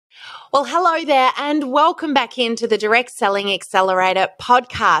Well, hello there and welcome back into the Direct Selling Accelerator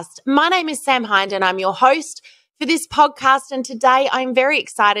podcast. My name is Sam Hind and I'm your host for this podcast. And today I'm very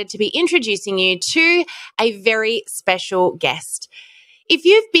excited to be introducing you to a very special guest. If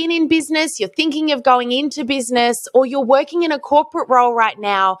you've been in business, you're thinking of going into business, or you're working in a corporate role right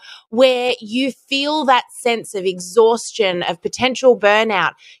now where you feel that sense of exhaustion, of potential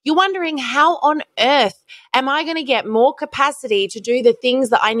burnout, you're wondering how on earth am I going to get more capacity to do the things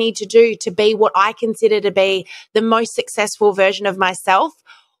that I need to do to be what I consider to be the most successful version of myself?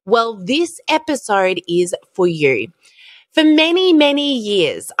 Well, this episode is for you. For many, many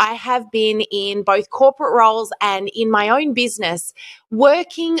years, I have been in both corporate roles and in my own business,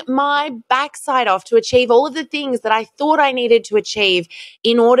 working my backside off to achieve all of the things that I thought I needed to achieve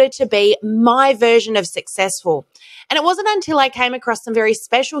in order to be my version of successful. And it wasn't until I came across some very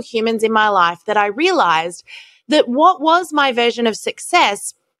special humans in my life that I realized that what was my version of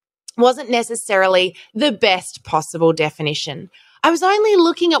success wasn't necessarily the best possible definition. I was only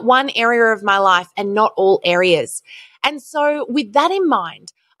looking at one area of my life and not all areas. And so with that in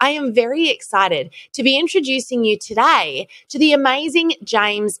mind, I am very excited to be introducing you today to the amazing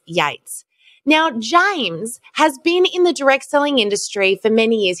James Yates. Now, James has been in the direct selling industry for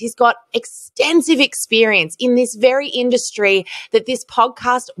many years. He's got extensive experience in this very industry that this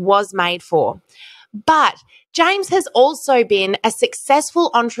podcast was made for. But James has also been a successful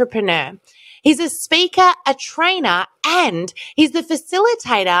entrepreneur. He's a speaker, a trainer, and he's the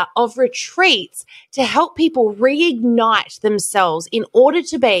facilitator of retreats to help people reignite themselves in order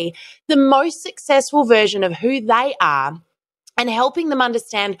to be the most successful version of who they are and helping them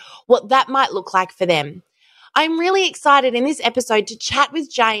understand what that might look like for them. I'm really excited in this episode to chat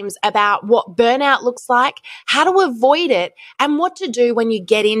with James about what burnout looks like, how to avoid it, and what to do when you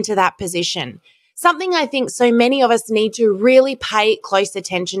get into that position. Something I think so many of us need to really pay close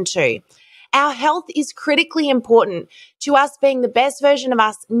attention to. Our health is critically important to us being the best version of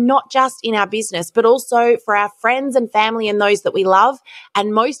us, not just in our business, but also for our friends and family and those that we love,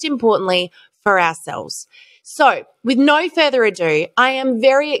 and most importantly, for ourselves. So, with no further ado, I am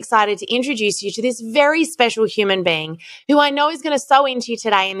very excited to introduce you to this very special human being who I know is going to sew into you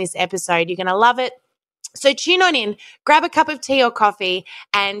today in this episode. You're going to love it. So tune on in, grab a cup of tea or coffee,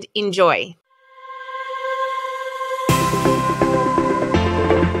 and enjoy.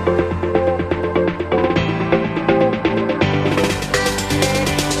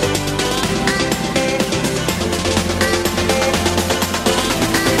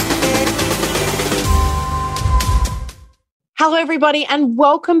 Hello, everybody, and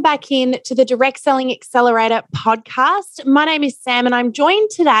welcome back in to the Direct Selling Accelerator podcast. My name is Sam, and I'm joined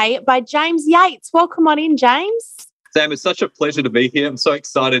today by James Yates. Welcome on in, James. Sam, it's such a pleasure to be here. I'm so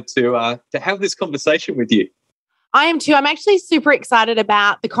excited to have this conversation with you. I am too. I'm actually super excited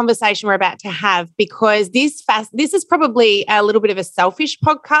about the conversation we're about to have because this is probably a little bit of a selfish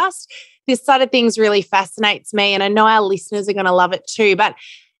podcast. This side of things really fascinates me, and I know our listeners are going to love it too. But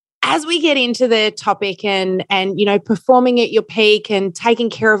as we get into the topic and performing at your peak and taking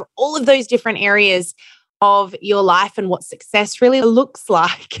care of all of those different areas of your life and what success really looks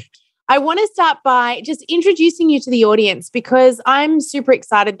like, I want to start by just introducing you to the audience because I'm super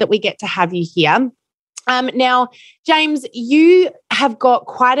excited that we get to have you here. Now, James, you have got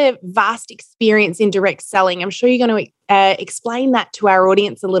quite a vast experience in direct selling. I'm sure you're going to explain that to our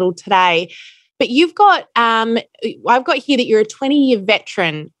audience a little today. But you've got, I've got here that you're a 20-year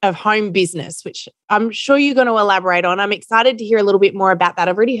veteran of home business, which I'm sure you're going to elaborate on. I'm excited to hear a little bit more about that.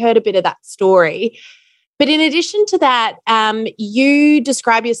 I've already heard a bit of that story. But in addition to that, you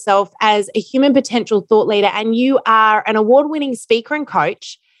describe yourself as a human potential thought leader, and you are an award-winning speaker and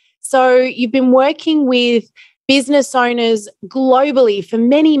coach. So you've been working with business owners globally for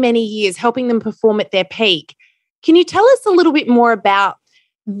many, many years, helping them perform at their peak. Can you tell us a little bit more about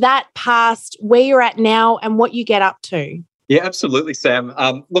that past, where you're at now, and what you get up to? Yeah, absolutely, Sam.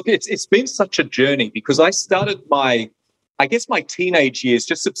 Look, it's been such a journey because I started my teenage years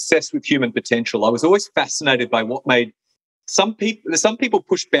just obsessed with human potential. I was always fascinated by what made some people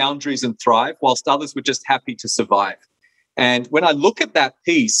push boundaries and thrive, whilst others were just happy to survive. And when I look at that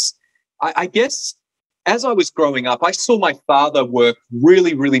piece, I guess as I was growing up, I saw my father work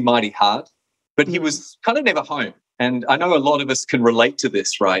really, really mighty hard, but he was kind of never home. And I know a lot of us can relate to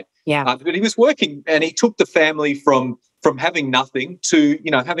this, right? Yeah. But he was working and he took the family from having nothing to,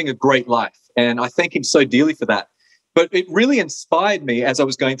 having a great life. And I thank him so dearly for that. But it really inspired me as I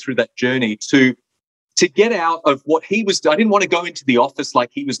was going through that journey to get out of what he was doing. I didn't want to go into the office like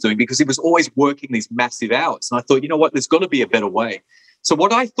he was doing because he was always working these massive hours. And I thought, you know what, there's got to be a better way. So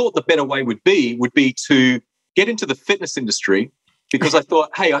what I thought the better way would be to get into the fitness industry because I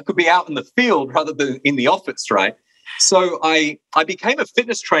thought, hey, I could be out in the field rather than in the office, right? So I became a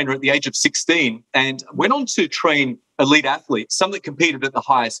fitness trainer at the age of 16 and went on to train elite athletes, some that competed at the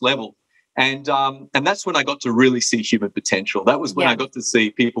highest level. And that's when I got to really see human potential. That was when I got to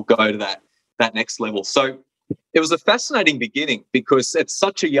see people go to that next level. So it was a fascinating beginning because at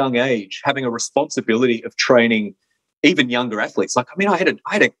such a young age, having a responsibility of training even younger athletes. Like, I mean, I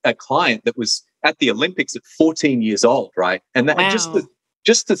had a client that was at the Olympics at 14 years old, right? And that,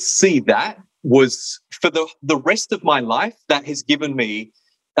 just to see that was, for the rest of my life, that has given me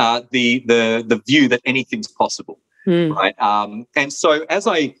the view that anything's possible, right? And so as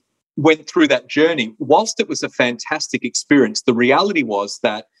I went through that journey, whilst it was a fantastic experience, the reality was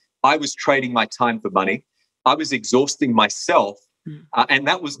that I was trading my time for money. I was exhausting myself. And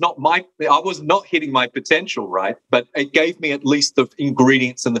that was I was not hitting my potential, right? But it gave me at least the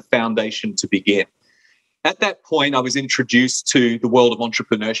ingredients and the foundation to begin. At that point, I was introduced to the world of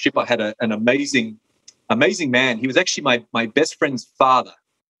entrepreneurship. I had an amazing man. He was actually my best friend's father,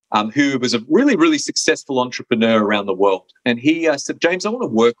 who was a really, really successful entrepreneur around the world. And he said, James, I want to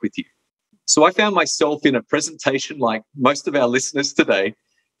work with you. So I found myself in a presentation like most of our listeners today,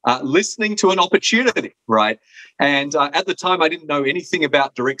 listening to an opportunity, right? And at the time, I didn't know anything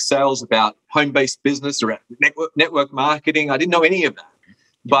about direct sales, about home-based business, or network marketing. I didn't know any of that.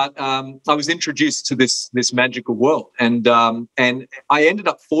 But I was introduced to this magical world. And I ended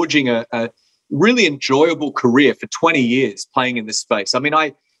up forging a really enjoyable career for 20 years playing in this space. I mean,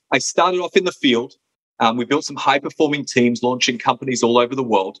 I started off in the field. We built some high-performing teams, launching companies all over the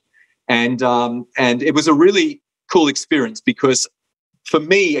world. And it was a really cool experience because for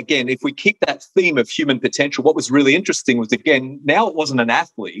me, again, if we keep that theme of human potential, what was really interesting was, again, now it wasn't an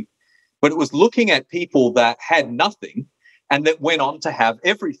athlete, but it was looking at people that had nothing and that went on to have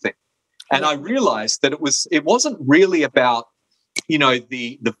everything. And I realized that it wasn't really about,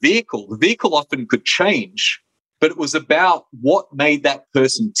 the vehicle. The vehicle often could change, but it was about what made that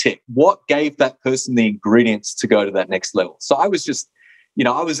person tick, what gave that person the ingredients to go to that next level. So I was just,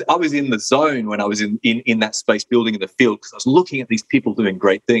 I was in the zone when I was in that space building in the field, because I was looking at these people doing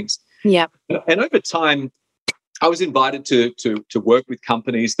great things. Yeah. And over time, I was invited to work with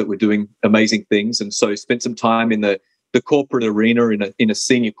companies that were doing amazing things. And so spent some time in the corporate arena in a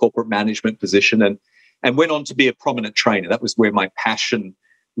senior corporate management position and went on to be a prominent trainer. That was where my passion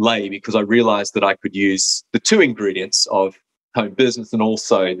lay, because I realized that I could use the two ingredients of home business and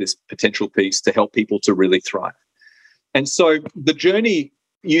also this potential piece to help people to really thrive. And so the journey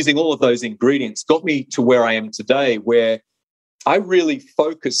using all of those ingredients got me to where I am today, where I really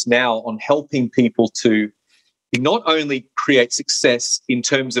focus now on helping people to not only create success in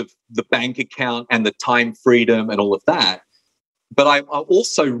terms of the bank account and the time freedom and all of that, but I'm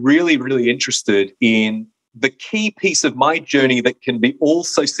also really, really interested in the key piece of my journey that can be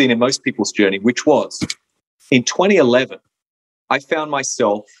also seen in most people's journey, which was in 2011, I found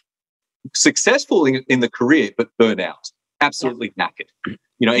myself successful in the career, but burnout, absolutely knackered,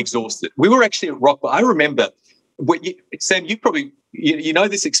 exhausted. We were actually at rock. I remember, Sam, you probably, you know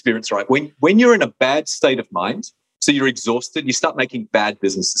this experience, right? When you're in a bad state of mind, so you're exhausted, you start making bad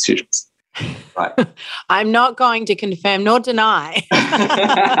business decisions, right? I'm not going to confirm nor deny.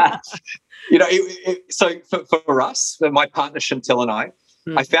 So for us, my partner Chantel and I,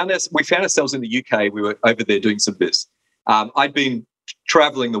 we found ourselves in the UK. We were over there doing some biz. I'd been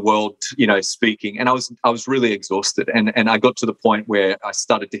traveling the world, speaking, and I was really exhausted. And I got to the point where I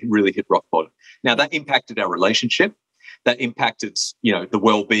started to really hit rock bottom. Now that impacted our relationship, that impacted, the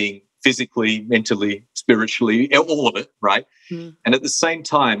well-being physically, mentally, spiritually, all of it, right? And at the same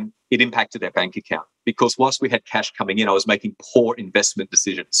time, it impacted our bank account, because whilst we had cash coming in, I was making poor investment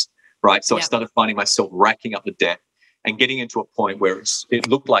decisions, right? So I started finding myself racking up the debt and getting into a point where it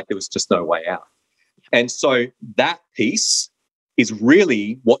looked like there was just no way out. And so that piece is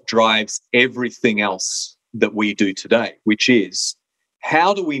really what drives everything else that we do today, which is,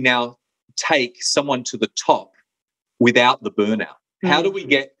 how do we now take someone to the top without the burnout? How do we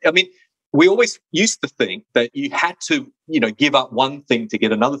we always used to think that you had to, give up one thing to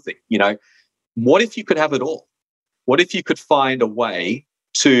get another thing. What if you could have it all? What if you could find a way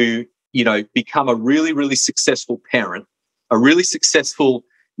to, become a really, really successful parent, a really successful,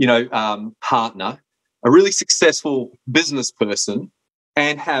 partner, a really successful business person,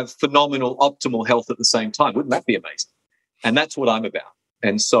 and have phenomenal, optimal health at the same time? Wouldn't that be amazing? And that's what I'm about.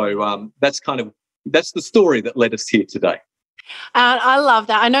 And so that's the story that led us here today. I love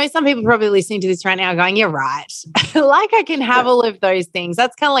that. I know some people probably listening to this right now going, you're right. Like, I can have all of those things.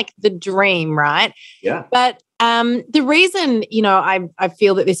 That's kind of like the dream, right? Yeah. But The reason, I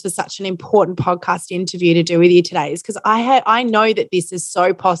feel that this was such an important podcast interview to do with you today is because I know that this is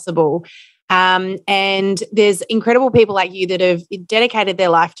so possible. And there's incredible people like you that have dedicated their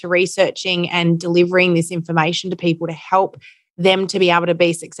life to researching and delivering this information to people to help them to be able to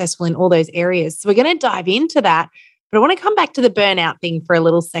be successful in all those areas. So we're going to dive into that. But I want to come back to the burnout thing for a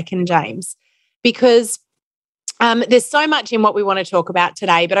little second, James, because there's so much in what we want to talk about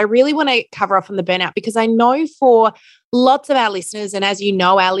today, but I really want to cover off on the burnout because I know for lots of our listeners, and as you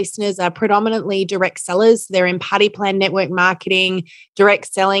know, our listeners are predominantly direct sellers. They're in party plan network marketing,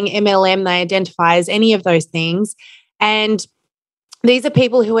 direct selling, MLM, they identify as any of those things. And these are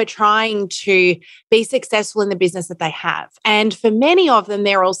people who are trying to be successful in the business that they have. And for many of them,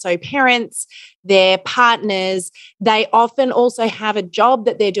 they're also parents, they're partners. They often also have a job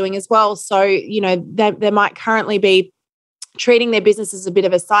that they're doing as well. So, they might currently be treating their business as a bit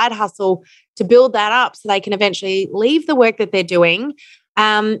of a side hustle to build that up so they can eventually leave the work that they're doing.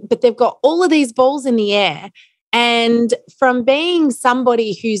 But they've got all of these balls in the air. And from being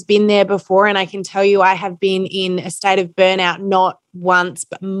somebody who's been there before, and I can tell you I have been in a state of burnout not once,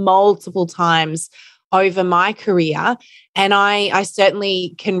 but multiple times over my career. And I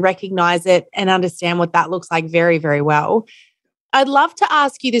certainly can recognize it and understand what that looks like very, very well. I'd love to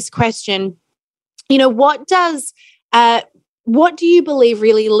ask you this question. What do you believe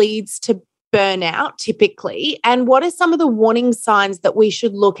really leads to burnout typically? And what are some of the warning signs that we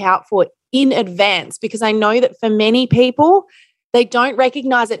should look out for in advance? Because I know that for many people, they don't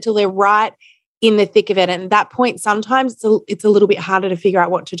recognize it till they're right in the thick of it. And at that point, sometimes it's a little bit harder to figure out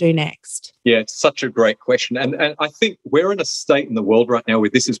what to do next. Yeah, it's such a great question. And I think we're in a state in the world right now where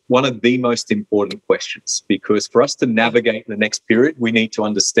this is one of the most important questions, because for us to navigate the next period, we need to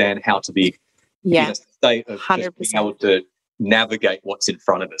understand how to be in a state of just being able to navigate what's in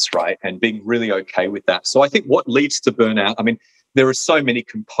front of us, right? And being really okay with that. So I think what leads to burnout, there are so many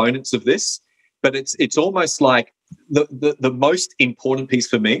components of this, but it's almost like the most important piece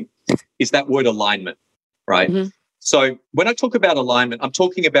for me is that word alignment, right? Mm-hmm. So when I talk about alignment, I'm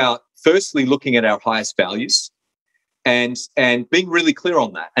talking about firstly looking at our highest values and being really clear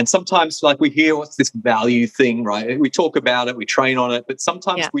on that. And sometimes like we hear what's this value thing, right? We talk about it, we train on it, but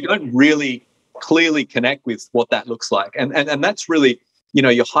sometimes we don't really clearly connect with what that looks like. And that's really,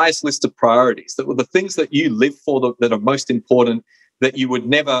 your highest list of priorities, that were the things that you live for that are most important, that you would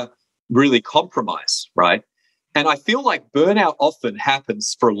never really compromise, right? And I feel like burnout often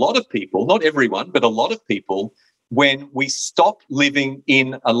happens for a lot of people, not everyone, but a lot of people, when we stop living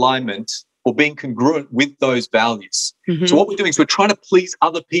in alignment or being congruent with those values. Mm-hmm. So what we're doing is we're trying to please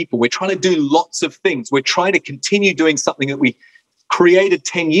other people. We're trying to do lots of things. We're trying to continue doing something that we created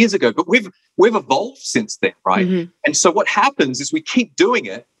 10 years ago, but we've evolved since then, right? Mm-hmm. And so what happens is we keep doing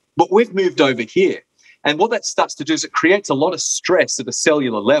it, but we've moved over here. And what that starts to do is it creates a lot of stress at a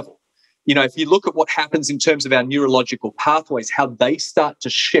cellular level. If you look at what happens in terms of our neurological pathways, how they start to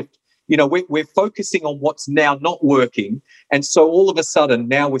shift, we're focusing on what's now not working. And so all of a sudden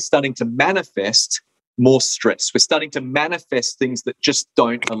now we're starting to manifest more stress. We're starting to manifest things that just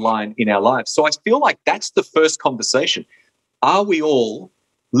don't align in our lives. So I feel like that's the first conversation. Are we all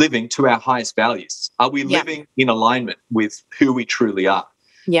living to our highest values? Are we living in alignment with who we truly are?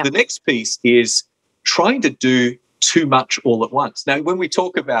 Yeah. The next piece is trying to do too much all at once. Now, when we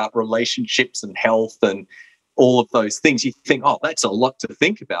talk about relationships and health and all of those things, you think, oh, that's a lot to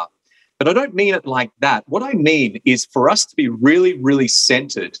think about. But I don't mean it like that. What I mean is for us to be really, really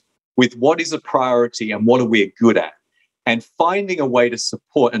centered with what is a priority and what are we good at, and finding a way to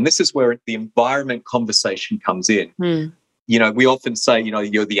support. And this is where the environment conversation comes in. We often say,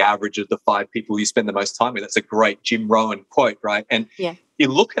 you're the average of the 5 people you spend the most time with. That's a great Jim Rohn quote, right? And you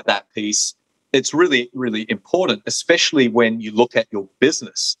look at that piece, it's really, really important, especially when you look at your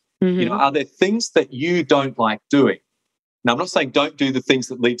business. Mm-hmm. Are there things that you don't like doing? Now, I'm not saying don't do the things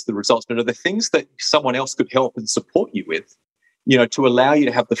that lead to the results, but are there things that someone else could help and support you with, to allow you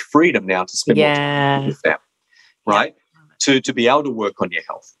to have the freedom now to spend more time with them, right? To be able to work on your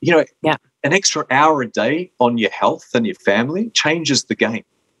health. An extra hour a day on your health and your family changes the game,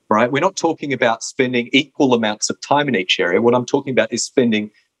 right? We're not talking about spending equal amounts of time in each area. What I'm talking about is spending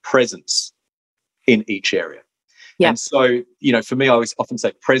presence in each area. Yep. And so, for me, I always often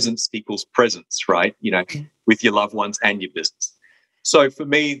say presence equals presence, right? With your loved ones and your business. So for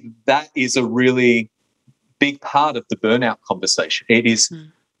me, that is a really big part of the burnout conversation. It is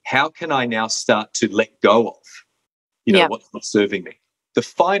how can I now start to let go of, what's not serving me? The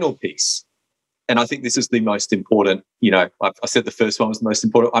final piece, and I think this is the most important, I said the first one was the most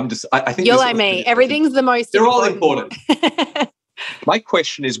important. I think you're like me. Everything's the most important. They're all important. My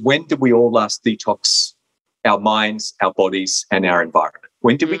question is, when did we all last detox our minds, our bodies, and our environment?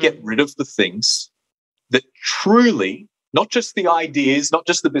 When did we get rid of the things that truly, not just the ideas, not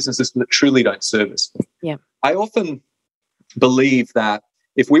just the businesses, that truly don't serve us? Yeah. I often believe that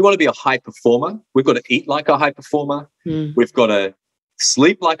if we want to be a high performer, we've got to eat like a high performer. We've got to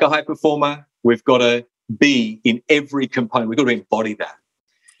sleep like a high performer. We've got to be in every component. We've got to embody that.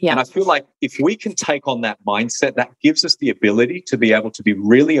 Yeah. And I feel like if we can take on that mindset, that gives us the ability to be able to be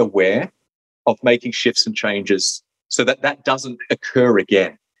really aware of making shifts and changes so that that doesn't occur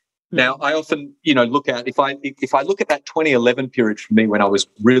again. Now, I often, look at, if I look at that 2011 period for me when I was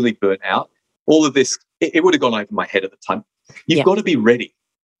really burnt out, all of this, it would have gone over my head at the time. You've got to be ready.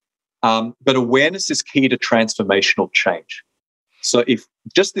 But awareness is key to transformational change. So if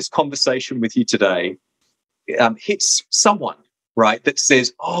just this conversation with you today hits someone, right, that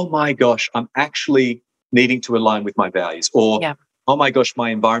says, oh my gosh, I'm actually needing to align with my values, or oh my gosh, my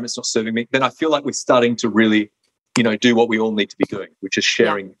environment's not serving me, then I feel like we're starting to really, do what we all need to be doing, which is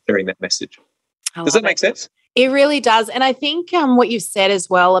sharing that message. Does that make sense? It really does. And I think what you've said as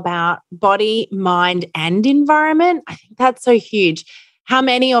well about body, mind, and environment, I think that's so huge. How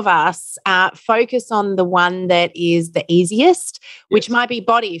many of us focus on the one that is the easiest, which might be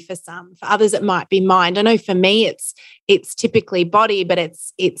body for some. For others, it might be mind. I know for me, it's typically body, but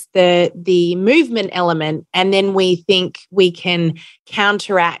it's the movement element, and then we think we can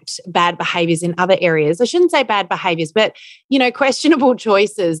counteract bad behaviors in other areas. I shouldn't say bad behaviors, but questionable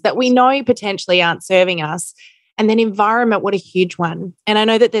choices that we know potentially aren't serving us. And then environment, what a huge one. And I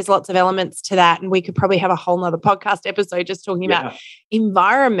know that there's lots of elements to that, and we could probably have a whole nother podcast episode just talking about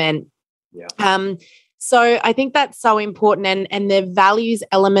environment. So I think that's so important, and the values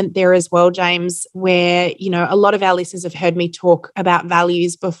element there as well, James, where, a lot of our listeners have heard me talk about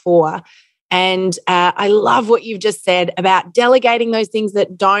values before. And I love what you've just said about delegating those things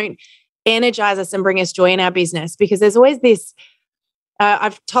that don't energize us and bring us joy in our business, because there's always this,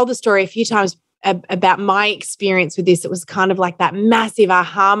 I've told the story a few times about my experience with this. It was kind of like that massive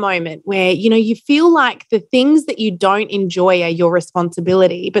aha moment where, you feel like the things that you don't enjoy are your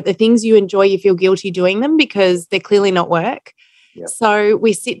responsibility, but the things you enjoy, you feel guilty doing them because they're clearly not work. So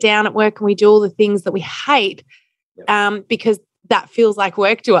we sit down at work and we do all the things that we hate because that feels like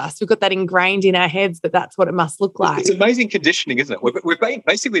work to us. We've got that ingrained in our heads that that's what it must look like. It's amazing conditioning, isn't it? We've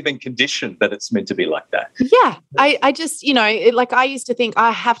basically been conditioned that it's meant to be like that. Yeah. I just, I used to think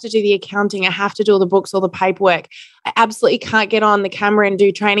I have to do the accounting. I have to do all the books, all the paperwork. I absolutely can't get on the camera and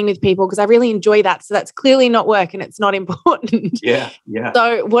do training with people because I really enjoy that. So that's clearly not work and it's not important. Yeah.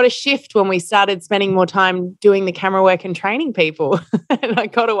 So what a shift when we started spending more time doing the camera work and training people and I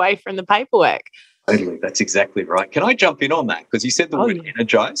got away from the paperwork. Totally. That's exactly right. Can I jump in on that? Because you said the word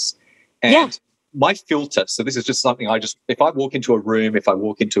energize. And my filter, so this is just something if I walk into a room, if I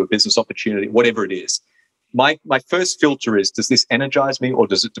walk into a business opportunity, whatever it is, my first filter is, does this energize me or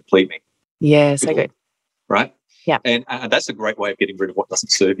does it deplete me? Yeah, so good. Right? Yeah. And that's a great way of getting rid of what doesn't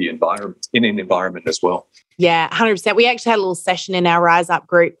serve you in an environment as well. Yeah, 100%. We actually had a little session in our Rise Up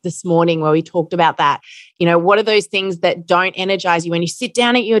group this morning where we talked about that. What are those things that don't energize you when you sit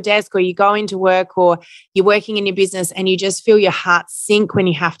down at your desk or you go into work or you're working in your business and you just feel your heart sink when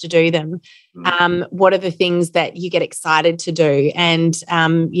you have to do them? What are the things that you get excited to do? And,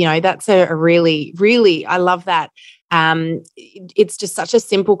 that's a really, really, I love that. It's just such a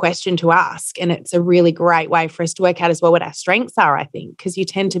simple question to ask, and it's a really great way for us to work out as well what our strengths are, I think, because you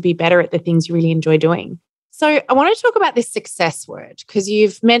tend to be better at the things you really enjoy doing. So I want to talk about this success word because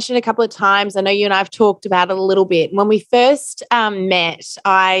you've mentioned a couple of times. I know you and I have talked about it a little bit. When we first met,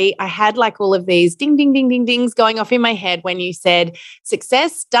 I had like all of these ding, ding, ding, ding, dings going off in my head when you said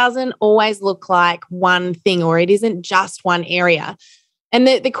success doesn't always look like one thing, or it isn't just one area. And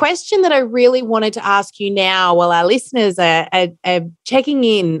the question that I really wanted to ask you now, while our listeners are checking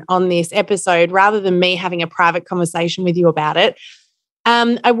in on this episode, rather than me having a private conversation with you about it,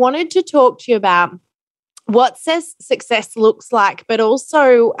 I wanted to talk to you about what success looks like, but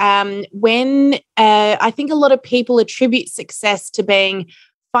also when I think a lot of people attribute success to being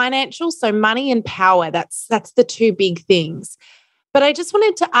financial, so money and power. That's the two big things. But I just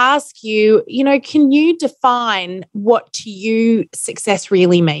wanted to ask you, can you define what to you success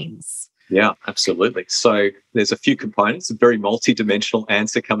really means? Yeah, absolutely. So there's a few components, a very multi-dimensional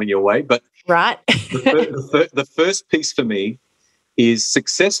answer coming your way. But right. the first piece for me is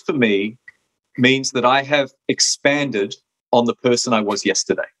success for me means that I have expanded on the person I was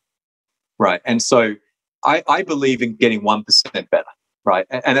yesterday. Right. And so I believe in getting 1% better. Right.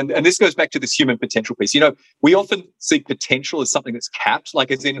 And this goes back to this human potential piece. We often see potential as something that's capped, like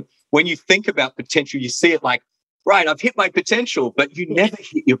as in when you think about potential, you see it like right, I've hit my potential, but you never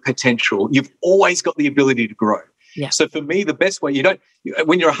hit your potential. You've always got the ability to grow. Yeah. So for me, the best way,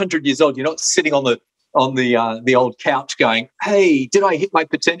 when you're 100 years old, you're not sitting on the old couch going, hey, did I hit my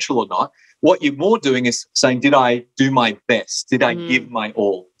potential or not? What you're more doing is saying, did I do my best? Did I give my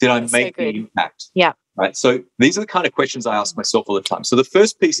all? Did I make the impact? Yeah. Right. So these are the kind of questions I ask myself all the time. So the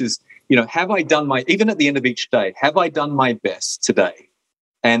first piece is, have I done even at the end of each day, have I done my best today?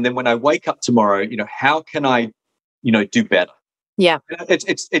 And then when I wake up tomorrow, how can I, do better? Yeah.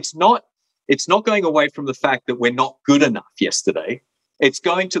 It's not going away from the fact that we're not good enough yesterday. It's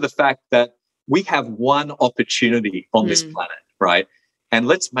going to the fact that we have one opportunity on this planet, right? And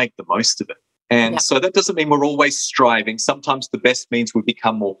let's make the most of it. And so that doesn't mean we're always striving. Sometimes the best means we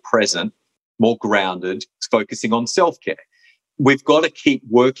become more present, more grounded, focusing on self-care. We've got to keep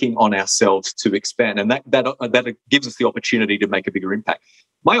working on ourselves to expand. And that gives us the opportunity to make a bigger impact.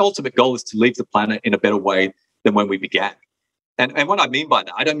 My ultimate goal is to leave the planet in a better way than when we began. And what I mean by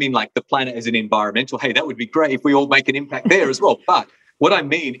that, I don't mean like the planet as an environmental, hey, that would be great if we all make an impact there as well. But what I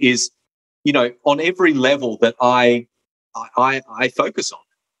mean is, on every level that I focus on,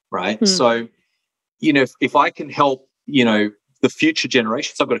 right? So, if I can help, the future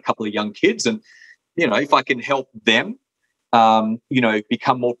generations, I've got a couple of young kids, and, if I can help them,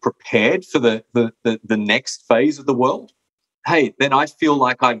 become more prepared for the next phase of the world, hey, then I feel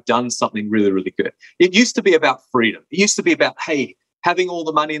like I've done something really, really good. It used to be about freedom. It used to be about, hey, having all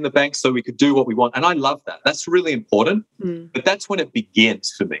the money in the bank so we could do what we want. And I love that. That's really important. But that's when it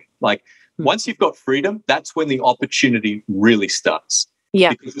begins for me. Like once you've got freedom, that's when the opportunity really starts. Yeah.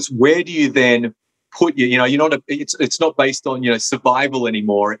 Because it's where do you then put it's not based on, survival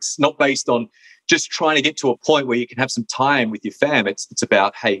anymore. It's not based on just trying to get to a point where you can have some time with your fam. It's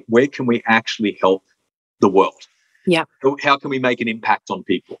about, hey, where can we actually help the world? Yeah. How can we make an impact on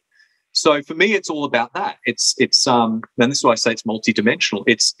people? So for me, it's all about that. It's and this is why I say it's multidimensional.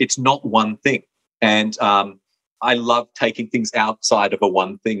 It's not one thing. And I love taking things outside of a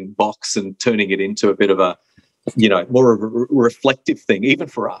one thing box and turning it into a bit of a, more of a reflective thing, even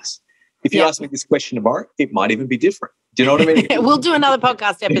for us. If you ask me this question tomorrow, it might even be different. Do you know what I mean? We'll do another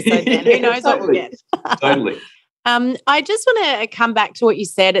podcast episode then. Who knows what we'll get? Totally. I just want to come back to what you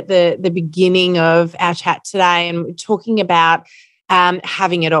said at the beginning of our chat today, and we're talking about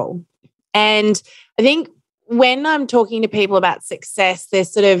having it all. And I think when I'm talking to people about success, they're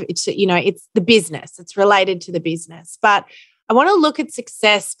sort of, it's the business. It's related to the business. But I want to look at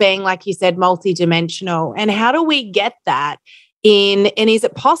success being, like you said, multidimensional. And how do we get that and is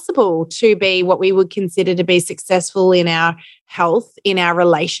it possible to be what we would consider to be successful in our health, in our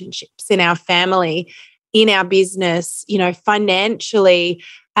relationships, in our family, in our business, financially,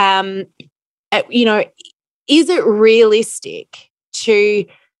 is it realistic to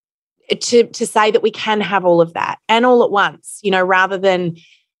say that we can have all of that and all at once, rather than,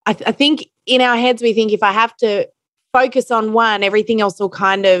 I think in our heads, we think if I have to focus on one, everything else will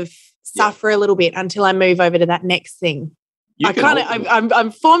kind of suffer a little bit until I move over to that next thing.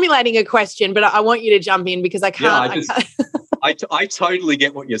 I'm formulating a question, but I want you to jump in because I can't. I totally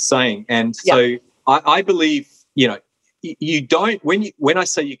get what you're saying. And so I believe, you don't, when I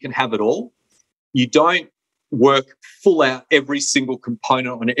say you can have it all, you don't work full out every single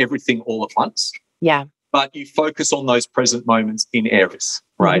component on everything all at once. Yeah. But you focus on those present moments in areas,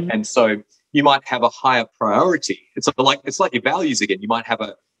 right? And so you might have a higher priority. It's like your values again. You might have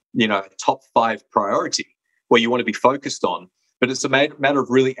a top 5 priority where you want to be focused on, but it's a matter of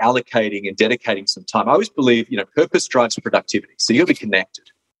really allocating and dedicating some time. I always believe, purpose drives productivity. So you got to be connected,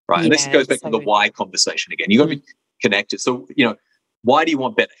 right? Yeah, and this goes back to the why conversation again. You got to be connected. So, why do you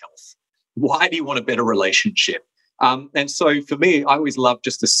want better health? Why do you want a better relationship? And so for me, I always love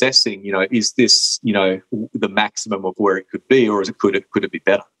just assessing, is this, the maximum of where it could be, or could it be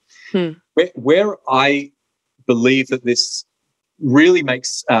better? Where I believe that this really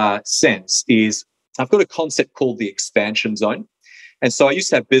makes sense is I've got a concept called the expansion zone. And so I used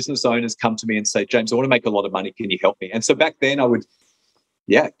to have business owners come to me and say, James, I want to make a lot of money. Can you help me? And so back then I would,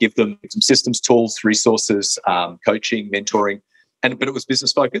 give them some systems, tools, resources, coaching, mentoring, but it was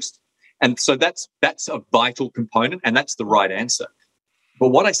business focused. And so that's a vital component, and that's the right answer. But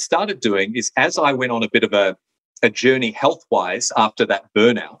what I started doing is, as I went on a bit of a journey health-wise after that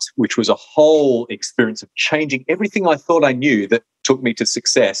burnout, which was a whole experience of changing everything I thought I knew that took me to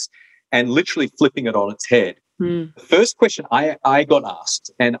success and literally flipping it on its head. The first question I got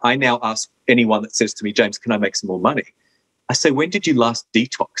asked, and I now ask anyone that says to me, James, can I make some more money? I say, when did you last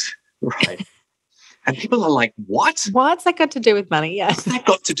detox? Right. And people are like, what? What's that got to do with money? Yeah. What's that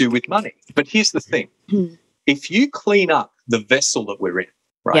got to do with money? But here's the thing. If you clean up the vessel that we're in,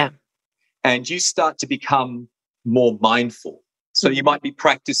 right, and you start to become more mindful. So you might be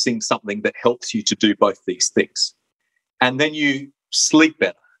practicing something that helps you to do both these things. And then you sleep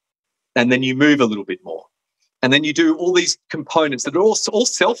better. And then you move a little bit more. And then you do all these components that are all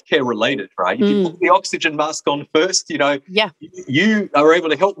self-care related, right? If you put the oxygen mask on first, you are able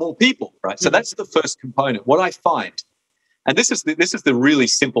to help more people, right? So that's the first component. What I find, and this is the really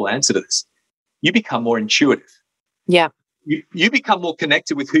simple answer to this, you become more intuitive. Yeah. You become more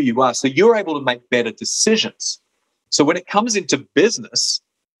connected with who you are. So you're able to make better decisions. So when it comes into business,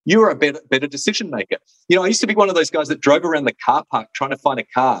 you're a better decision maker. I used to be one of those guys that drove around the car park trying to find a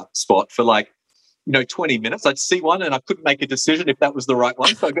car spot for 20 minutes. I'd see one and I couldn't make a decision if that was the right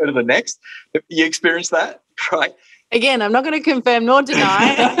one. So I'd go to the next. You experienced that, right? Again, I'm not going to confirm nor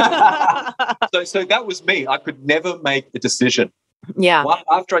deny. So that was me. I could never make a decision. Yeah. Well,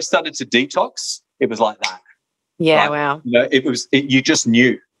 after I started to detox, it was like that. Yeah, right? wow. You just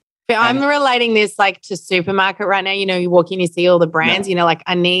knew. But I'm relating this to supermarket right now. You walk in, you see all the brands,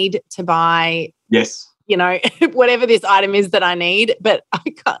 I need to buy. Yes. Whatever this item is that I need, but I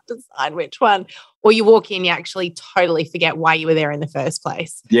can't decide which one. Or you walk in, you actually totally forget why you were there in the first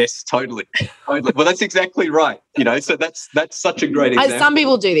place. Yes, totally. Well, that's exactly right. So that's such a great example. Some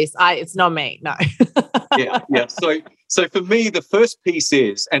people do this. It's not me. No. Yeah. So for me, the first piece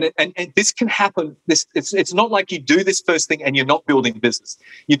is, and this can happen. It's not like you do this first thing and you're not building business.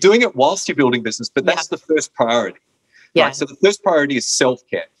 You're doing it whilst you're building business, but that's the first priority. Yeah. Right? So the first priority is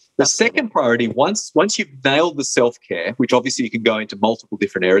self-care. The second priority, once you've nailed the self-care, which obviously you can go into multiple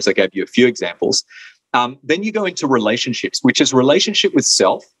different areas, I gave you a few examples, then you go into relationships, which is relationship with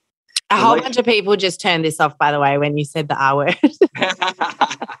self. A whole bunch of people just turned this off, by the way, when you said the R word.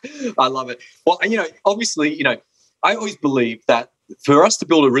 I love it. Well, obviously, I always believe that for us to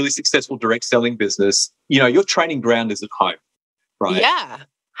build a really successful direct selling business, your training ground is at home, right? Yeah.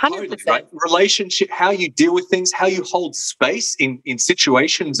 100%. Totally, right? Relationship, how you deal with things, how you hold space in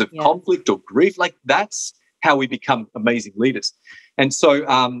situations of conflict or grief, that's how we become amazing leaders. And so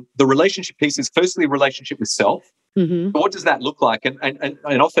the relationship piece is firstly relationship with self. Mm-hmm. What does that look like? And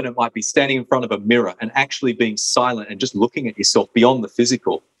often it might be standing in front of a mirror and actually being silent and just looking at yourself beyond the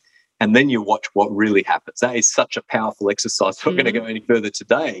physical. And then you watch what really happens. That is such a powerful exercise. I'm not going to go any further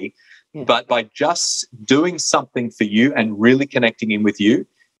today. Yeah. But by just doing something for you and really connecting in with you,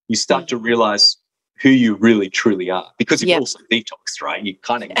 you start to realize who you really truly are, because you've also detoxed, right? You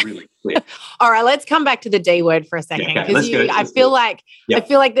kind of really clear. All right, let's come back to the D word for a second, because I feel like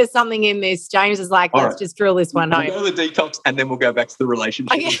there's something in this. James is like, let's just drill this one home. We'll go to the detox and then we'll go back to the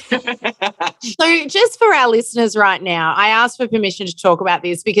relationship. Okay. So just for our listeners right now, I asked for permission to talk about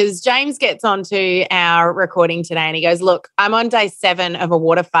this because James gets onto our recording today and he goes, look, I'm on day 7 of a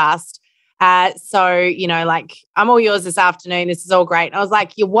water fast. So, I'm all yours this afternoon. This is all great. And I was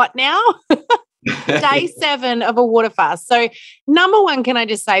like, you're what now? Day 7 of a water fast. So number 1, can I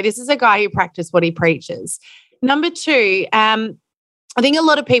just say, this is a guy who practices what he preaches. Number 2, I think a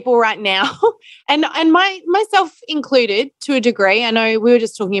lot of people right now, and myself included to a degree, I know we were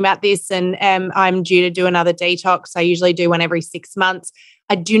just talking about this, and I'm due to do another detox. I usually do one every 6 months.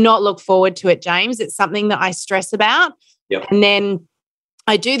 I do not look forward to it, James. It's something that I stress about. Yep. And then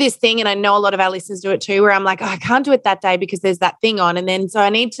I do this thing, and I know a lot of our listeners do it too, where I'm like, I can't do it that day because there's that thing on. And then so I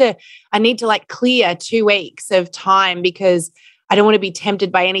need to clear 2 weeks of time because I don't want to be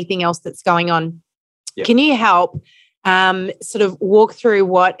tempted by anything else that's going on. Yep. Can you help sort of walk through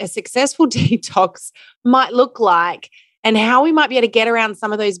what a successful detox might look like and how we might be able to get around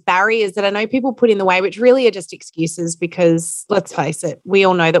some of those barriers that I know people put in the way, which really are just excuses, because let's face it, we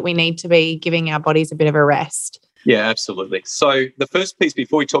all know that we need to be giving our bodies a bit of a rest. Yeah, absolutely. So the first piece,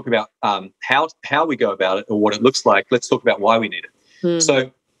 before we talk about how we go about it or what it looks like, let's talk about why we need it.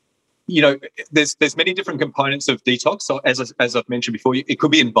 So, there's many different components of detox. So as I've mentioned before, it could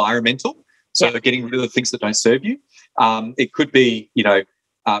be environmental, so getting rid of the things that don't serve you. It could be,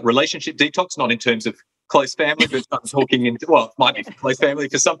 relationship detox, not in terms of close family, but I'm talking it might be close family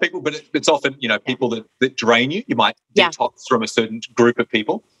for some people, but it's often, people that drain you. You might detox from a certain group of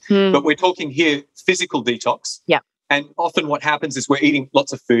people. But we're talking here physical detox. Yeah. And often what happens is we're eating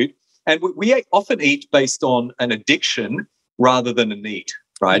lots of food, and we often eat based on an addiction rather than a need,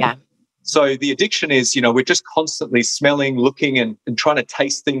 right? Yeah. So the addiction is, we're just constantly smelling, looking and trying to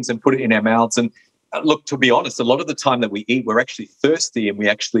taste things and put it in our mouths. And look, to be honest, a lot of the time that we eat, we're actually thirsty, and we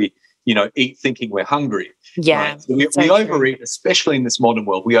actually, eat thinking we're hungry. Yeah. Right? So we overeat, especially in this modern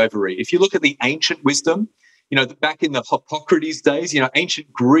world, we overeat. If you look at the ancient wisdom, back in the Hippocrates days,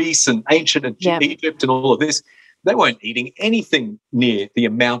 ancient Greece and ancient Egypt and all of this, they weren't eating anything near the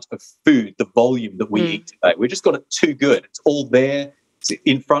amount of food, the volume that we eat today. We just got it too good. It's all there. It's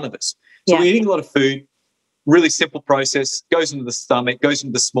in front of us. So we're eating a lot of food. really simple process, goes into the stomach, goes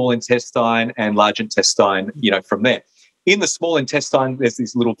into the small intestine and large intestine, from there. In the small intestine, there's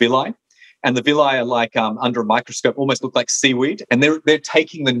these little villi, and the villi are like under a microscope, almost look like seaweed, and they're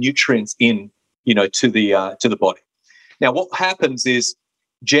taking the nutrients in, to the body. Now, what happens is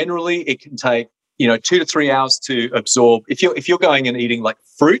generally it can take 2 to 3 hours to absorb. If you're going and eating like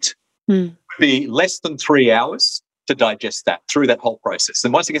fruit, it would be less than 3 hours to digest that through that whole process.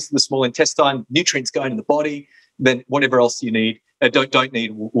 And once it gets to the small intestine, nutrients go into the body, then whatever else you need, don't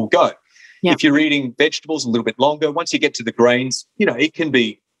need will go. Yep. If you're eating vegetables a little bit longer, once you get to the grains, it can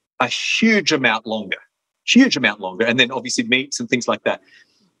be a huge amount longer. And then obviously meats and things like that.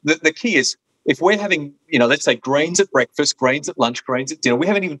 The key is, if we're having, let's say grains at breakfast, grains at lunch, grains at dinner, we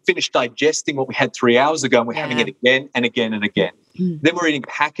haven't even finished digesting what we had 3 hours ago, and we're having it again and again and again. Then we're eating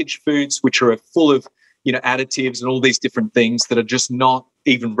packaged foods, which are full of, additives and all these different things that are just not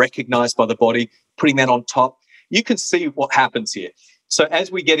even recognized by the body, putting that on top. You can see what happens here. So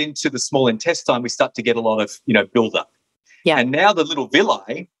as we get into the small intestine, we start to get a lot of, buildup. Yeah. And now the little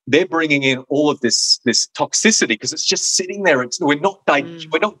villi, they're bringing in all of this toxicity because it's just sitting there. We're not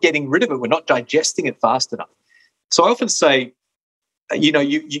getting rid of it. We're not digesting it fast enough. So I often say,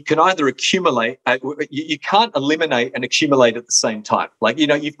 you can either accumulate, you can't eliminate and accumulate at the same time. Like,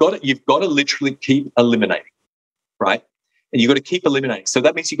 you've got to literally keep eliminating, right? And you've got to keep eliminating. So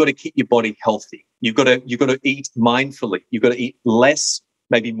that means you've got to keep your body healthy. You've got to eat mindfully. You've got to eat less,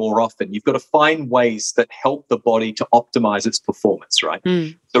 maybe more often. You've got to find ways that help the body to optimize its performance, right?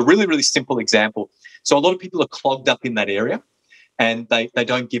 So really, really simple example. So a lot of people are clogged up in that area and they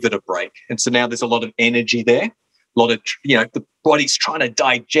don't give it a break. And so now there's a lot of energy there. A lot of, the body's trying to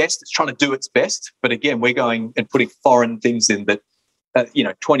digest, it's trying to do its best. But again, we're going and putting foreign things in that,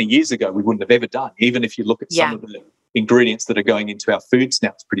 20 years ago, we wouldn't have ever done. Even if you look at some of the ingredients that are going into our foods now,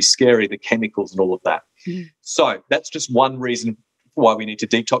 it's pretty scary, the chemicals and all of that. So that's just one reason why we need to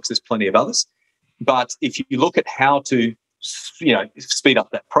detox. There's plenty of others. But if you look at how to, speed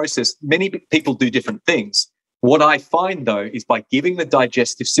up that process, many people do different things. What I find, though, is by giving the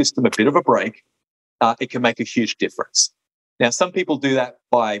digestive system a bit of a break, it can make a huge difference. Now, some people do that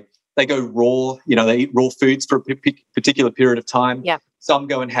they go raw, they eat raw foods for a particular period of time. Yeah. Some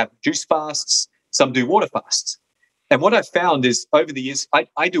go and have juice fasts. Some do water fasts. And what I've found is over the years,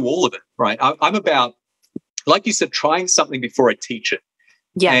 I do all of it, right? I'm about, like you said, trying something before I teach it.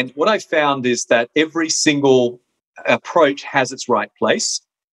 Yeah. And what I've found is that every single approach has its right place.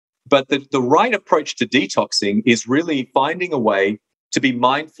 But the right approach to detoxing is really finding a way to be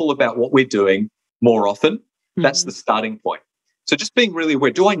mindful about what we're doing more often. That's the starting point. So just being really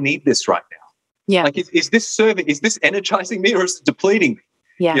aware, do I need this right now? Yeah. Like, is this serving, is this energizing me or is it depleting me?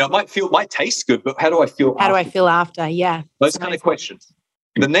 Yeah. It might taste good, but how do I feel after? How do I feel after? Yeah. Those kind of questions.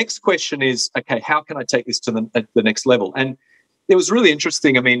 The next question is, okay, how can I take this to the next level? And it was really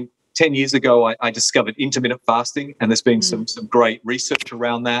interesting. I mean, 10 years ago, I discovered intermittent fasting, and there's been some great research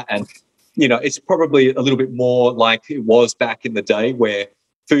around that. And, it's probably a little bit more like it was back in the day where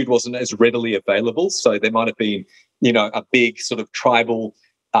food wasn't as readily available. So there might have been, a big sort of tribal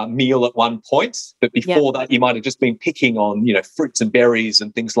meal at one point. But before that, you might have just been picking on, fruits and berries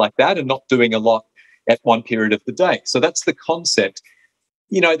and things like that and not doing a lot at one period of the day. So that's the concept.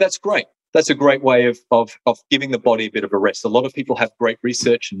 That's great. That's a great way of giving the body a bit of a rest. A lot of people have great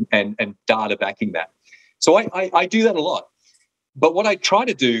research and data backing that. So I do that a lot. But what I try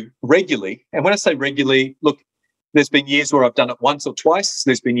to do regularly, and when I say regularly, look, there's been years where I've done it once or twice.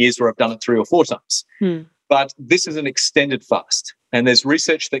 There's been years where I've done it 3 or 4 times. But this is an extended fast. And there's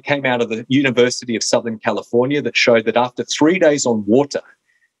research that came out of the University of Southern California that showed that after 3 days on water,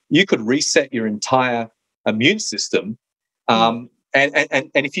 you could reset your entire immune system. And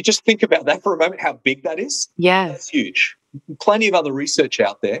if you just think about that for a moment, how big that is, that's huge. Plenty of other research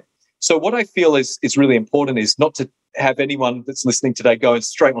out there. So what I feel is really important is not to have anyone that's listening today going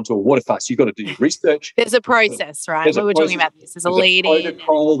straight onto a water fast. You've got to do your research. There's a process, right? We were talking about this. There's a lead-in.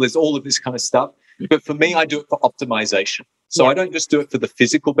 Protocol, there's all of this kind of stuff. But for me, I do it for optimization. So I don't just do it for the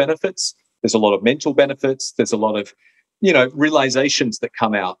physical benefits. There's a lot of mental benefits. There's a lot of, realizations that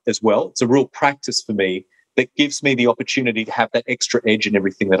come out as well. It's a real practice for me that gives me the opportunity to have that extra edge in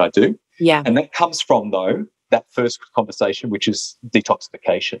everything that I do. Yeah. And that comes from, though, that first conversation, which is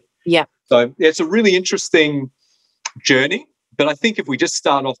detoxification. Yeah. So it's a really interesting journey. But I think if we just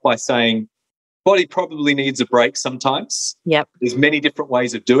start off by saying body probably needs a break sometimes. Yep. There's many different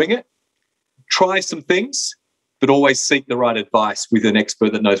ways of doing it. Try some things, but always seek the right advice with an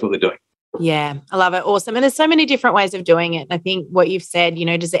expert that knows what they're doing. Yeah, I love it. Awesome. And there's so many different ways of doing it. I think what you've said,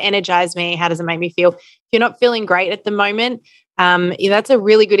 does it energize me? How does it make me feel? If you're not feeling great at the moment, That's a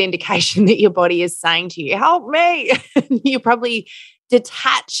really good indication that your body is saying to you, help me. You're probably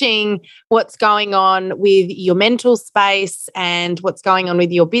detaching what's going on with your mental space and what's going on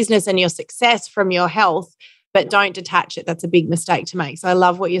with your business and your success from your health, but don't detach it. That's a big mistake to make. So I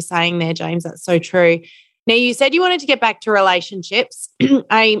love what you're saying there, James. That's so true. Now, you said you wanted to get back to relationships.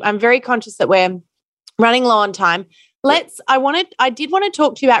 I'm very conscious that we're running low on time. I did want to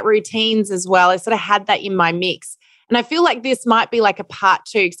talk to you about routines as well. I sort of had that in my mix. And I feel like this might be like a part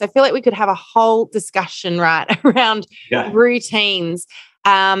 2, because I feel like we could have a whole discussion, right, around routines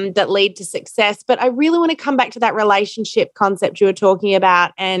that lead to success. But I really want to come back to that relationship concept you were talking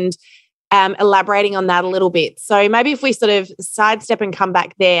about and elaborating on that a little bit. So maybe if we sort of sidestep and come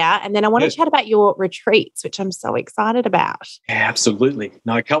back there, and then I want to chat about your retreats, which I'm so excited about. Yeah, absolutely.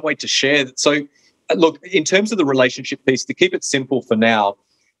 No, I can't wait to share. So look, in terms of the relationship piece, to keep it simple for now,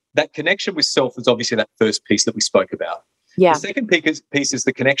 that connection with self is obviously that first piece that we spoke about. Yeah. The second piece is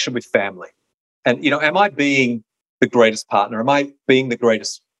the connection with family. And, am I being the greatest partner? Am I being the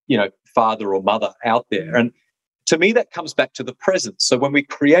greatest, father or mother out there? And to me, that comes back to the present. So when we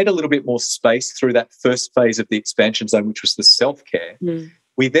create a little bit more space through that first phase of the expansion zone, which was the self-care,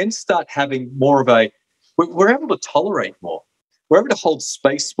 we then start having more of we're able to tolerate more. We're able to hold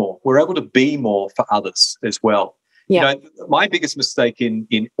space more. We're able to be more for others as well. Yeah. My biggest mistake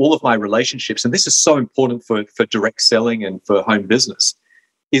in all of my relationships, and this is so important for direct selling and for home business,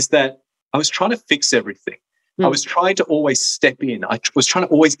 is that I was trying to fix everything. I was trying to always step in. I was trying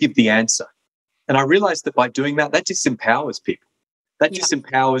to always give the answer. And I realized that by doing that disempowers people. That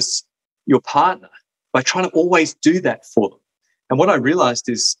disempowers your partner by trying to always do that for them. And what I realized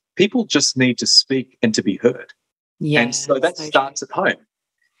is people just need to speak and to be heard. Yeah, and so that starts at home.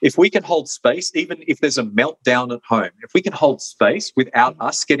 If we can hold space, even if there's a meltdown at home, if we can hold space without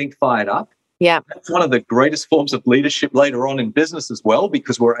us getting fired up, that's one of the greatest forms of leadership later on in business as well,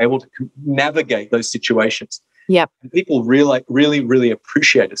 because we're able to navigate those situations. And people really, really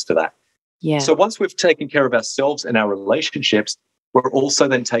appreciate us for that. So once we've taken care of ourselves and our relationships, we're also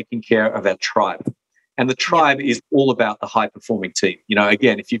then taking care of our tribe. And the tribe is all about the high-performing team.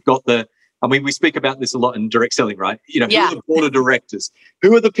 Again, if you've got we speak about this a lot in direct selling, right? Who are the board of directors?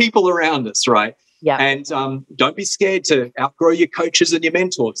 Who are the people around us, right? Yeah. And don't be scared to outgrow your coaches and your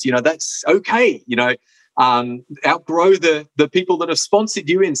mentors. That's okay. Outgrow the people that have sponsored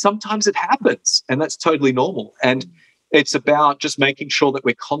you in. Sometimes it happens, and that's totally normal. And it's about just making sure that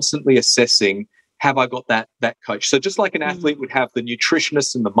we're constantly assessing, have I got that coach? So just like an athlete would have the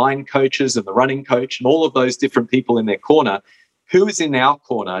nutritionist and the mind coaches and the running coach and all of those different people in their corner, who is in our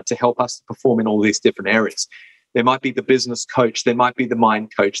corner to help us perform in all these different areas? There might be the business coach. There might be the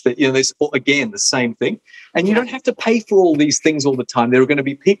mind coach. There's, again, the same thing. And you don't have to pay for all these things all the time. There are going to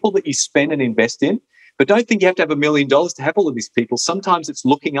be people that you spend and invest in, but don't think you have to have $1 million to have all of these people. Sometimes it's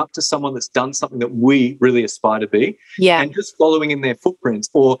looking up to someone that's done something that we really aspire to be and just following in their footprints,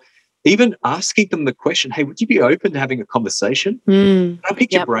 or even asking them the question, hey, would you be open to having a conversation? Can I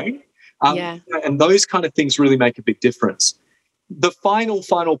pick your brain? And those kind of things really make a big difference. The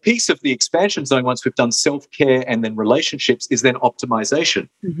final piece of the expansion zone, once we've done self-care and then relationships, is then optimization,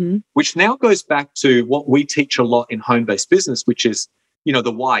 which now goes back to what we teach a lot in home-based business, which is,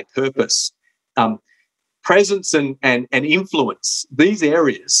 the why, purpose, presence and influence. These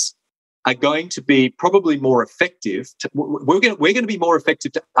areas are going to be probably more effective. We're going to be more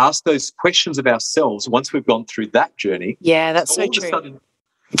effective to ask those questions of ourselves once we've gone through that journey. Yeah, that's so all true. Of a sudden,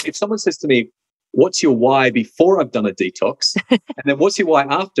 if someone says to me, what's your why before I've done a detox? And then what's your why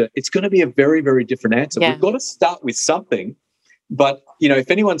after? It's going to be a very, very different answer. We've got to start with something. But,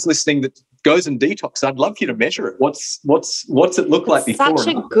 if anyone's listening that goes and detox, I'd love you to measure it. What's it look like before?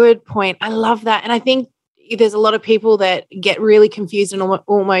 Such a good point. I love that. And I think there's a lot of people that get really confused and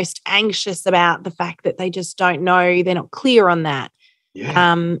almost anxious about the fact that they just don't know. They're not clear on that.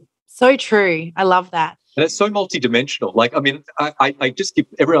 Yeah. So true. I love that. And it's so multidimensional. I just give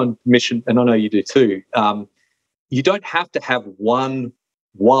everyone permission, and I know you do too. You don't have to have one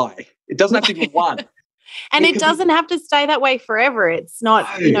why. It doesn't have to be one. And it doesn't have to stay that way forever. It's not,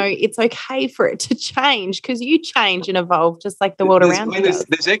 it's okay for it to change, because you change and evolve just like the world around you does.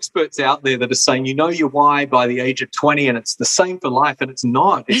 There's experts out there that are saying, your why by the age of 20, and it's the same for life, and it's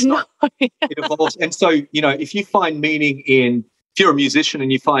not. It's not. It evolves. And so, if you find meaning if you're a musician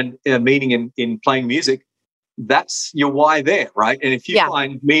and you find meaning in playing music, that's your why there, right? And if you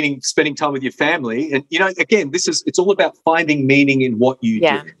find meaning spending time with your family, and, again, it's all about finding meaning in what you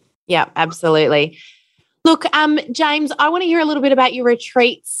do. Yeah, absolutely. Look, James, I want to hear a little bit about your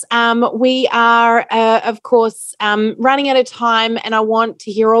retreats. We are, of course, running out of time, and I want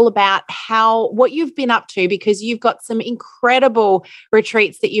to hear all about what you've been up to, because you've got some incredible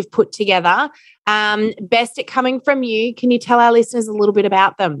retreats that you've put together. Best at coming from you. Can you tell our listeners a little bit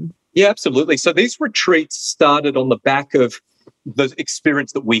about them? Yeah, absolutely. So these retreats started on the back of the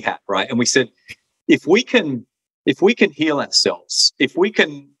experience that we had, right? And we said, if we can heal ourselves, if we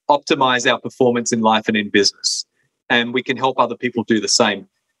can optimize our performance in life and in business, and we can help other people do the same,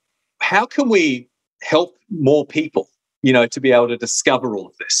 how can we help more people, to be able to discover all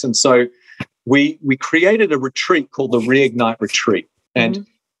of this? And so we created a retreat called the Reignite Retreat. And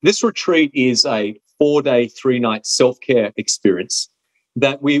this retreat is a 4-day, 3-night self-care experience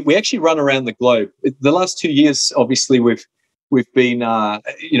that we actually run around the globe. The last 2 years, obviously, we've been, more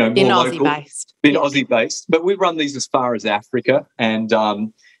local, Aussie-based, but we run these as far as Africa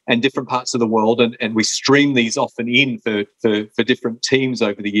and different parts of the world, and we stream these often in for different teams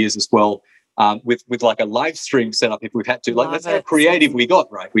over the years as well, with like a live stream setup if we've had to. Like, that's how creative we got,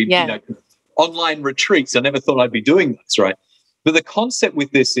 right? Online retreats. I never thought I'd be doing this, right? But the concept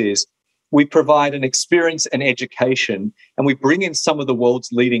with this is we provide an experience and education, and we bring in some of the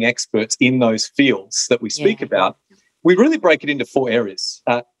world's leading experts in those fields that we speak about. We really break it into 4 areas.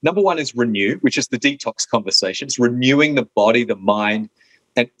 Number 1 is renew, which is the detox conversation. It's renewing the body, the mind,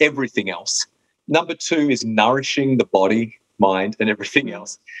 and everything else. Number 2 is nourishing the body, mind, and everything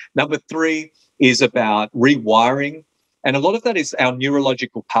else. Number 3 is about rewiring. And a lot of that is our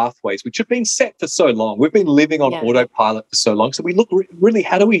neurological pathways, which have been set for so long. We've been living on autopilot for so long. So we look really,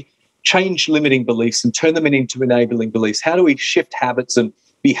 how do we change limiting beliefs and turn them into enabling beliefs? How do we shift habits and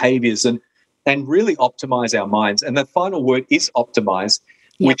behaviors and really optimize our minds? And the final word is optimize,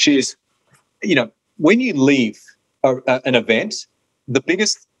 which is, when you leave an event, the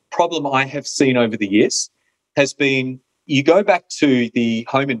biggest problem I have seen over the years has been you go back to the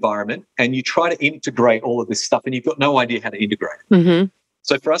home environment and you try to integrate all of this stuff, and you've got no idea how to integrate it.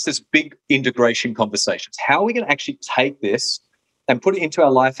 So for us, there's big integration conversations. How are we going to actually take this and put it into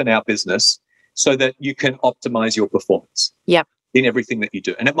our life and our business so that you can optimize your performance in everything that you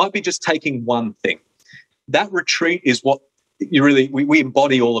do? And it might be just taking one thing. That retreat is what you really, we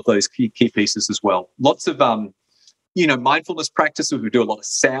embody all of those key pieces as well. Lots of, mindfulness practices. We do a lot of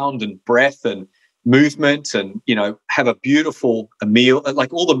sound and breath and movement, and, have a beautiful meal.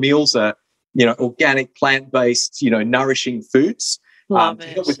 Like, all the meals are, organic, plant-based, nourishing foods. To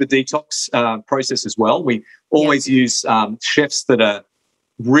help with the detox process as well. We always use chefs that are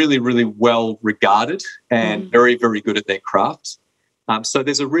really, really well regarded and very, very good at their craft. So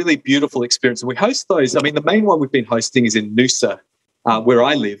there's a really beautiful experience. And we host those. I mean, the main one we've been hosting is in Noosa, where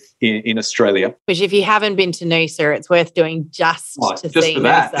I live in Australia. Which, if you haven't been to Noosa, it's worth doing just to see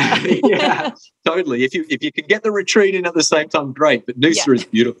Noosa. Yeah, totally. If you can get the retreat in at the same time, great. But Noosa is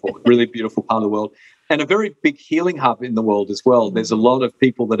beautiful, really beautiful part of the world, and a very big healing hub in the world as well. There's a lot of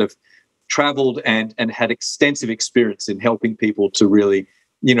people that have traveled and had extensive experience in helping people to really,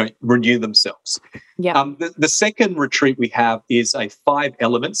 renew themselves. The second retreat we have is a 5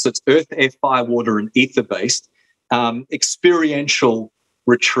 elements. So it's earth, air, fire, water, and ether based experiential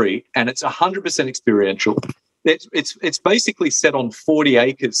retreat, and it's 100% experiential. It's basically set on 40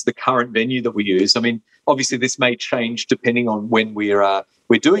 acres, the current venue that we use. I mean, obviously this may change depending on when we're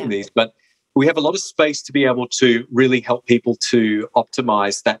doing these, but we have a lot of space to be able to really help people to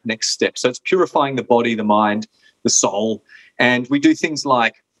optimize that next step. So it's purifying the body, the mind, the soul, and we do things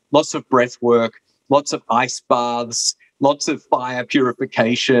like lots of breath work, lots of ice baths, lots of fire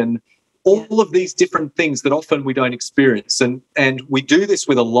purification, all of these different things that often we don't experience. And we do this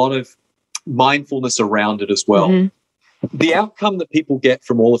with a lot of mindfulness around it as well. The outcome that people get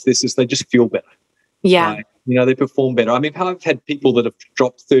from all of this is they just feel better. Right? They perform better. I mean, I've had people that have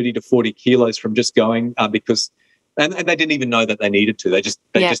dropped 30 to 40 kilos from just going because and they didn't even know that they needed to. They just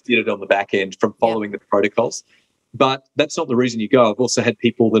did it on the back end from following the protocols. But that's not the reason you go. I've also had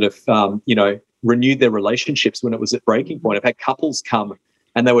people that have, renewed their relationships when it was at breaking point. I've had couples come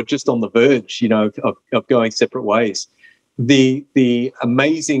and they were just on the verge, of going separate ways. The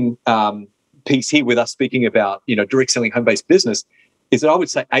amazing piece here with us speaking about, direct selling home-based business is that I would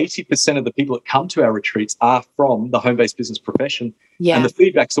say 80% of the people that come to our retreats are from the home-based business profession. And the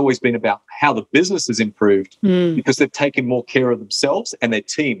feedback's always been about how the business has improved because they've taken more care of themselves and their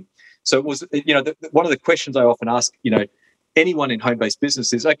team. So it was, one of the questions I often ask, anyone in home-based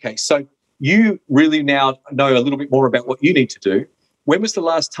business is, okay, so you really now know a little bit more about what you need to do. When was the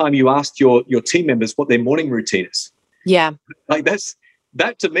last time you asked your team members what their morning routine is? Like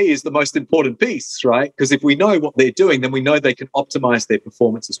that to me is the most important piece, right? Because if we know what they're doing, then we know they can optimize their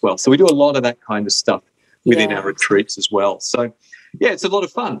performance as well. So we do a lot of that kind of stuff. within our retreats as well. So, yeah, it's a lot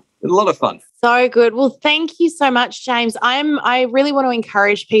of fun. A lot of fun. So good. Well, thank you so much, James. I really want to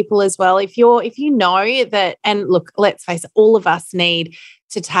encourage people as well. If you know that, and look, let's face it, all of us need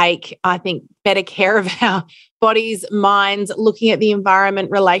to take, I think, better care of our bodies, minds, looking at the environment,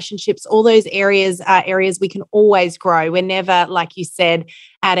 relationships, all those areas are areas we can always grow. We're never, like you said,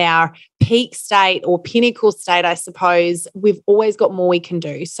 at our peak state or pinnacle state, I suppose. We've always got more we can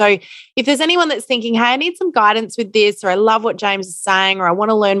do. So if there's anyone that's thinking, hey, I need some guidance with this, or I love what James is saying, or I want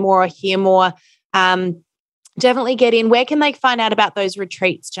to learn more or hear more, definitely get in. Where can they find out about those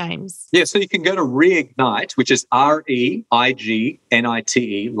retreats, James? Yeah, so you can go to Reignite, which is REIGNITE,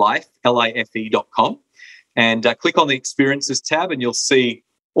 life.com, and click on the experiences tab, and you'll see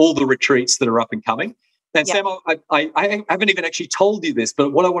all the retreats that are up and coming. And Sam, I haven't even actually told you this,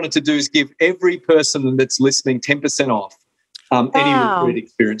 but what I wanted to do is give every person that's listening 10% off any retreat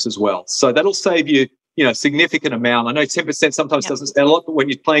experience as well. So that'll save you, a significant amount. I know 10% sometimes doesn't sound a lot, but when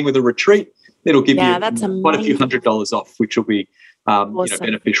you're playing with a retreat, it'll give you quite a few $100s off, which will be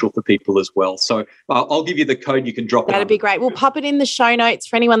beneficial for people as well. So I'll give you the code. You can drop it. That'd be great. We'll pop it in the show notes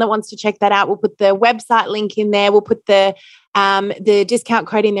for anyone that wants to check that out. We'll put the website link in there. We'll put the discount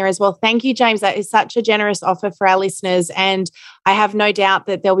code in there as well. Thank you, James. That is such a generous offer for our listeners. And I have no doubt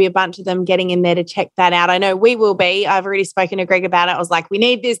that there'll be a bunch of them getting in there to check that out. I know we will be. I've already spoken to Greg about it. I was like, we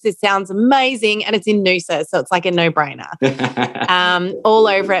need this. This sounds amazing. And it's in Noosa, so it's like a no-brainer. All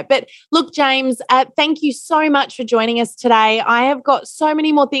over it. But look, James, thank you so much for joining us today. I have got so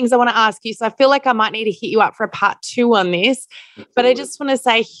many more things I want to ask you, so I feel like I might need to hit you up for a part 2 on this. Absolutely. But I just want to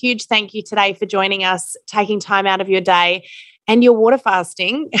say a huge thank you today for joining us, taking time out of your day and your water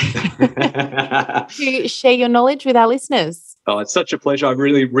fasting to share your knowledge with our listeners. Oh, it's such a pleasure. I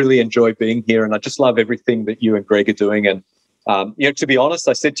really, really enjoy being here, and I just love everything that you and Greg are doing. And, to be honest,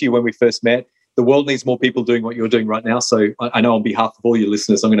 I said to you when we first met, the world needs more people doing what you're doing right now. So I know on behalf of all your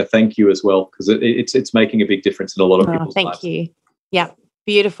listeners, I'm going to thank you as well, because it's making a big difference in a lot of people's lives. Thank you. Yeah.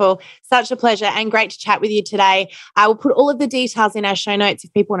 Beautiful. Such a pleasure and great to chat with you today. I will put all of the details in our show notes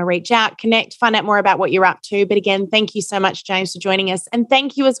if people want to reach out, connect, find out more about what you're up to. But again, thank you so much, James, for joining us. And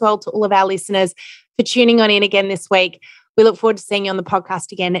thank you as well to all of our listeners for tuning on in again this week. We look forward to seeing you on the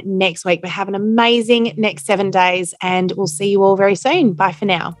podcast again next week. But have an amazing next 7 days, and we'll see you all very soon. Bye for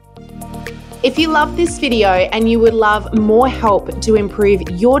now. If you love this video and you would love more help to improve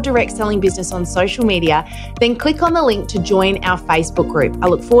your direct selling business on social media, then click on the link to join our Facebook group. I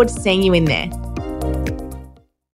look forward to seeing you in there.